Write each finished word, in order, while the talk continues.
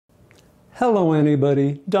Hello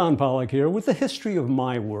anybody, Don Polec here with the History of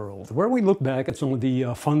My World, where we look back at some of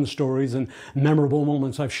the fun stories and memorable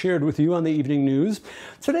moments I've shared with you on the evening news.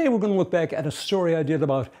 Today we're going to look back at a story I did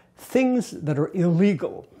about things that are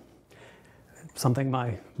illegal. Something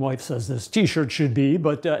my wife says this t-shirt should be,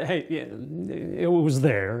 but hey, it was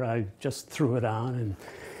there. I just threw it on and,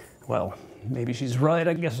 well, maybe she's right.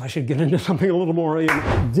 I guess I should get into something a little more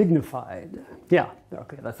dignified. Yeah,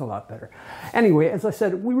 okay, that's a lot better. Anyway, as I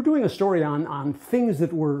said, we were doing a story on things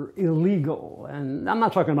that were illegal. And I'm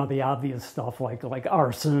not talking about the obvious stuff like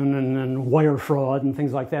arson and wire fraud and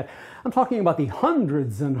things like that. I'm talking about the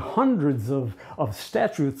hundreds and hundreds of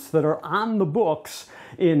statutes that are on the books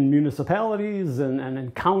in municipalities and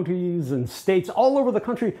in counties and states all over the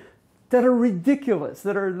country that are ridiculous,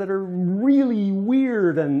 that are really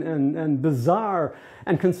weird and bizarre.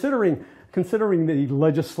 And considering the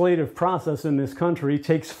legislative process in this country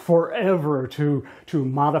takes forever to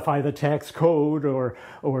modify the tax code or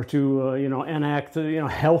to enact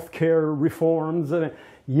healthcare reforms,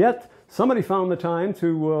 yet somebody found the time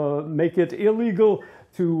to make it illegal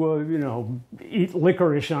to eat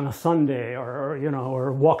licorice on a Sunday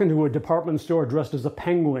or walk into a department store dressed as a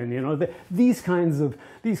penguin. These kinds of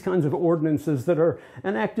ordinances that are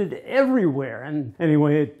enacted everywhere. And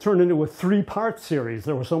anyway, it turned into a three-part series.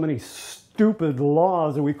 There were so many stupid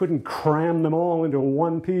laws that we couldn't cram them all into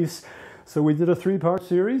one piece. So we did a three-part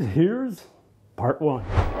series. Here's part one.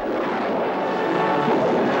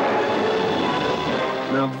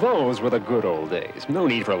 Now those were the good old days. No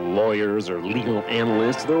need for lawyers or legal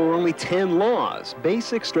analysts. There were only 10 laws.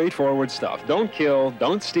 Basic, straightforward stuff. Don't kill,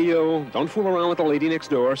 don't steal, don't fool around with the lady next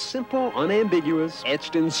door. Simple, unambiguous,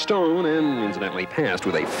 etched in stone, and incidentally passed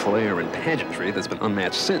with a flair and pageantry that's been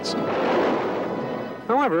unmatched since.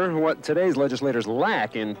 However, what today's legislators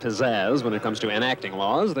lack in pizzazz when it comes to enacting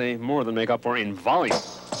laws, they more than make up for in volume.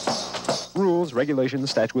 Rules, regulations,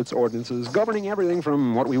 statutes, ordinances, governing everything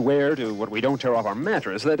from what we wear to what we don't tear off our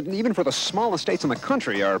mattress, that even for the smallest states in the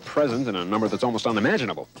country are present in a number that's almost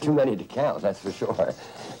unimaginable. Too many to count, that's for sure.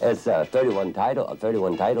 It's 31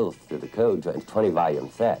 titles to the code, and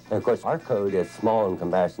 20-volume set. And of course, our code is small in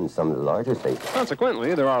comparison to some of the larger states.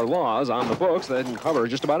 Consequently, there are laws on the books that cover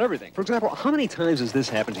just about everything. For example, how many times has this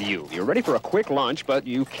happened to you? You're ready for a quick lunch, but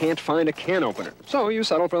you can't find a can opener. So you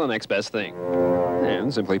settle for the next best thing.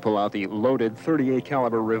 And simply pull out the loaded .38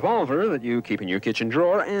 caliber revolver that you keep in your kitchen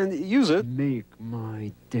drawer and use it Make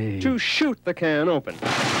my day. to shoot the can open.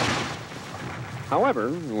 However,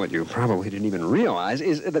 what you probably didn't even realize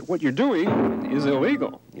is that what you're doing is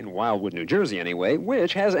illegal. In Wildwood, New Jersey anyway,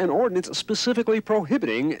 which has an ordinance specifically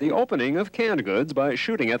prohibiting the opening of canned goods by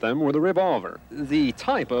shooting at them with a revolver. The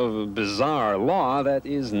type of bizarre law that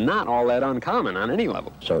is not all that uncommon on any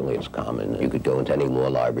level. Certainly it's common. You could go into any law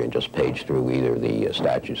library and just page through either the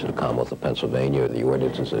statutes of the Commonwealth of Pennsylvania or the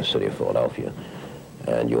ordinances of the city of Philadelphia,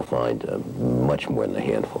 and you'll find much more than a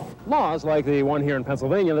handful. Laws like the one here in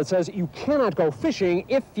Pennsylvania that says you cannot go fishing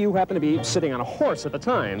if you happen to be sitting on a horse at the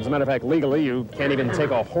time. As a matter of fact, legally, you can't even take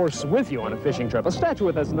a horse with you on a fishing trip. A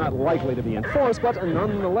statute that's not likely to be enforced, but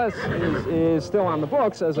nonetheless is still on the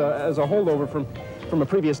books as a holdover from a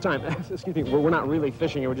previous time. Excuse me, we're not really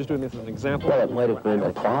fishing, we're just doing this as an example. Well, it might have been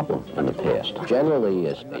a problem in the past. Generally,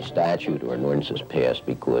 a statute or an ordinance is passed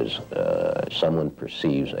because someone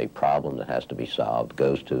perceives a problem that has to be solved,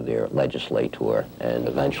 goes to their legislator, and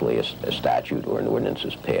eventually a statute or an ordinance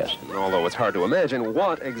is passed. Although it's hard to imagine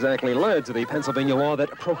what exactly led to the Pennsylvania law that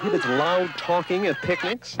prohibits loud talking at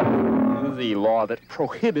picnics, the law that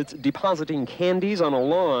prohibits depositing candies on a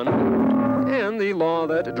lawn, and the law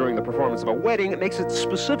that, during the performance of a wedding, makes it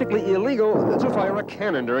specifically illegal to fire a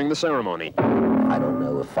cannon during the ceremony. I don't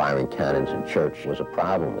know if firing cannons in church was a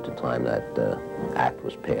problem at the time that act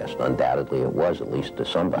was passed. Undoubtedly it was, at least to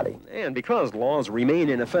somebody. And because laws remain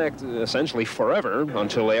in effect essentially forever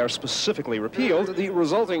until they are specifically repealed, the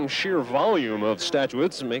resulting sheer volume of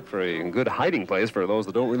statutes make for a good hiding place for those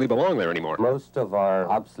that don't really belong there anymore. Most of our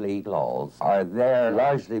obsolete laws are there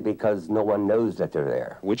largely because no one knows that they're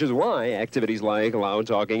there. Which is why activities like loud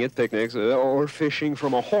talking at picnics or fishing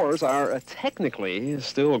from a horse are technically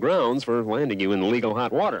still grounds for landing you in legal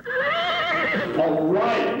hot water. All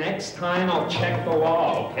right, next time I'll check the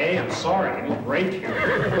law, okay? I'm sorry, I didn't break you.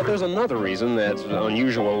 But there's another reason that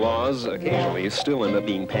unusual laws occasionally still end up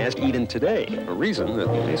being passed even today. A reason that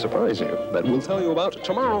may surprise you, that we'll tell you about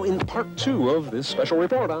tomorrow in part 2 of this special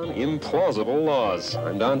report on implausible laws.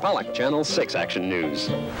 I'm Don Polec, Channel 6 Action News.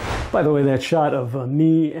 By the way, that shot of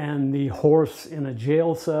me and the horse in a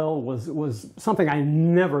jail cell was something I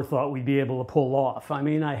never thought we'd be able to pull off. I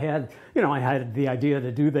mean, I had the idea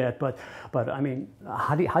to do that, but But I mean,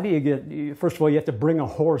 how do you get, first of all, you have to bring a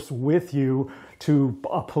horse with you to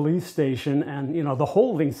a police station, and you know, the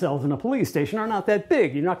holding cells in a police station are not that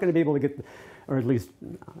big. You're not going to be able to get, or at least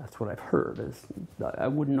that's what I've heard. I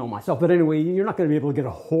wouldn't know myself, but anyway, you're not going to be able to get a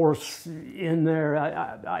horse in there.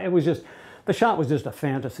 It was just, the shot was just a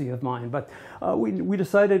fantasy of mine. But we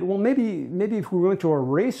decided, well, maybe if we went to a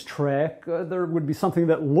racetrack, there would be something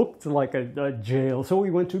that looked like a jail. So we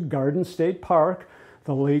went to Garden State Park,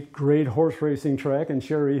 the late great horse racing track in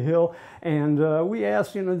Cherry Hill, and we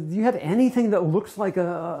asked, you know, do you have anything that looks like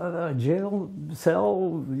a jail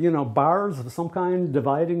cell, you know, bars of some kind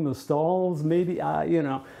dividing the stalls, maybe, you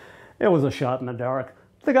know. It was a shot in the dark.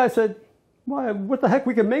 The guy said, why, what the heck,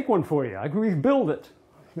 we can make one for you. We can build it.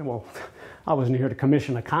 Well, I wasn't here to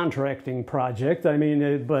commission a contracting project. I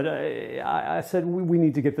mean, but I said, we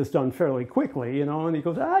need to get this done fairly quickly, you know, and he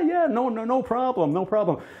goes, yeah, no problem, no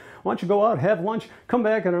problem. Why don't you go out, have lunch, come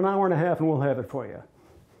back in an hour and a half, and we'll have it for you.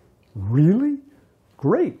 Really?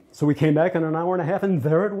 Great. So we came back in an hour and a half, and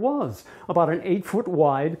there it was, about an 8-foot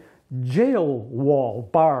wide jail wall,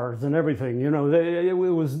 bars and everything. You know, it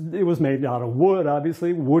was made out of wood,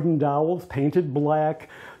 obviously, wooden dowels, painted black,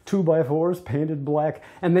 2x4s painted black,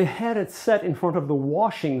 and they had it set in front of the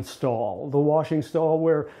washing stall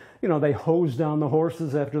where, you know, they hose down the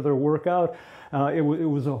horses after their workout. It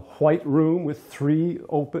was a white room with three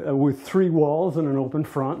walls and an open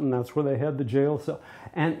front, and that's where they had the jail cell.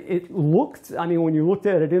 And it looked, I mean, when you looked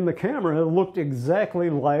at it in the camera, it looked exactly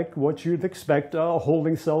like what you'd expect a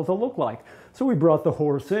holding cell to look like. So we brought the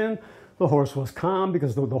horse in. The horse was calm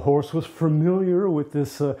because the horse was familiar with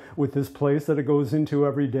this place that it goes into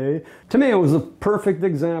every day. To me, it was a perfect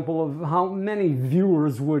example of how many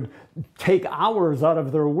viewers would take hours out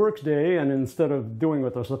of their workday, and instead of doing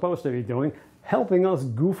what they're supposed to be doing, helping us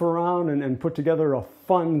goof around and put together a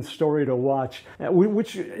fun story to watch,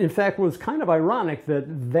 which in fact was kind of ironic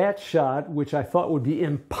that shot, which I thought would be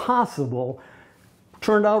impossible,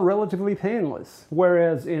 turned out relatively painless.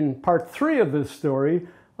 Whereas in part 3 of this story,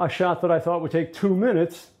 a shot that I thought would take 2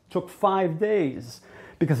 minutes took 5 days.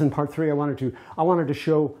 Because in part 3 I wanted to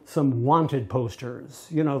show some wanted posters.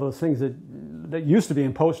 You know, those things that used to be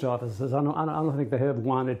in post offices. I don't think they have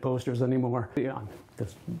wanted posters anymore. Yeah,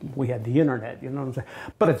 because we had the internet, you know what I'm saying?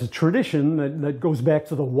 But it's a tradition that goes back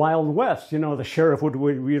to the Wild West. You know, the sheriff would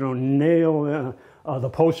you know, nail the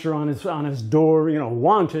poster on his door, you know,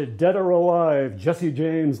 wanted, dead or alive, Jesse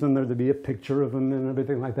James, then there'd be a picture of him and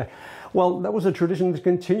everything like that. Well, that was a tradition that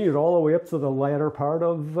continued all the way up to the latter part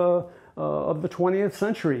of the 20th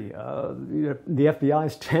century. The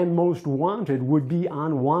FBI's 10 most wanted would be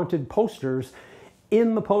on wanted posters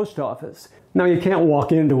in the post office. Now, you can't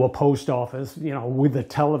walk into a post office, you know, with a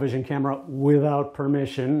television camera without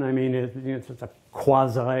permission. I mean, it's a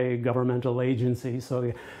quasi-governmental agency,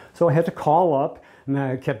 so I had to call up, and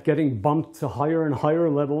I kept getting bumped to higher and higher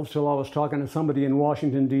levels till I was talking to somebody in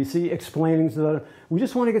Washington, D.C., explaining that we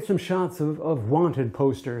just want to get some shots of wanted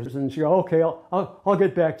posters. And she goes, okay, I'll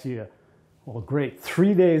get back to you. Well, great.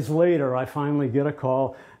 3 days later, I finally get a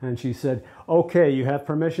call, and she said, okay, you have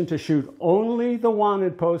permission to shoot only the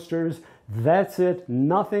wanted posters. That's it,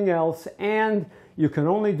 nothing else, and you can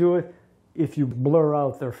only do it if you blur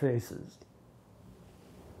out their faces.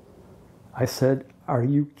 I said, are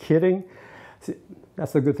you kidding? See,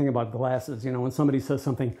 that's the good thing about glasses. You know, when somebody says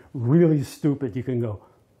something really stupid, you can go,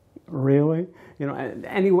 really? You know,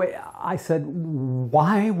 anyway, I said,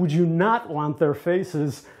 why would you not want their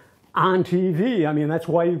faces on TV? I mean, that's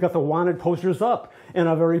why you've got the wanted posters up in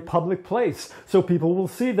a very public place, so people will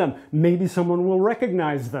see them. Maybe someone will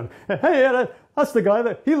recognize them. Hey, that's the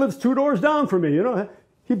guy he lives 2 doors down from me, you know.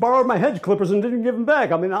 He borrowed my hedge clippers and didn't give them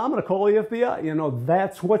back. I mean, I'm going to call the FBI. You know,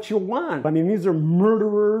 that's what you want. I mean, these are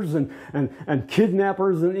murderers and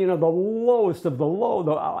kidnappers and, you know, the lowest of the low,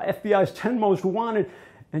 the FBI's 10 most wanted,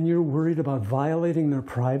 and you're worried about violating their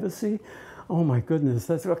privacy? Oh my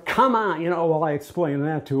goodness, come on, you know. Well, I explained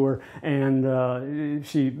that to her, and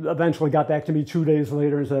she eventually got back to me 2 days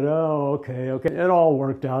later and said, oh, okay, it all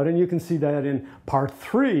worked out. And you can see that in part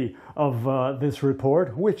 3 of this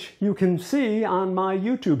report, which you can see on my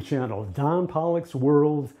YouTube channel, Don Polec's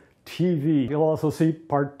World TV. You'll also see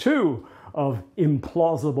part 2 of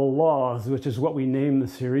Implausible Laws, which is what we named the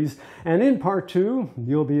series. And in part 2,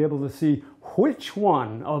 you'll be able to see which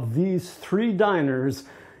one of these 3 diners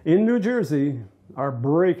in New Jersey are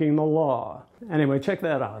breaking the law. Anyway, check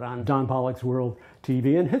that out on Don Polec's World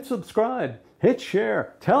TV, and hit subscribe, hit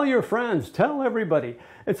share, tell your friends, tell everybody.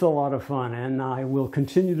 It's a lot of fun, and I will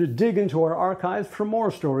continue to dig into our archives for more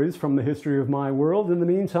stories from the history of my world. In the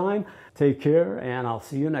meantime, take care, and I'll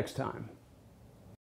see you next time.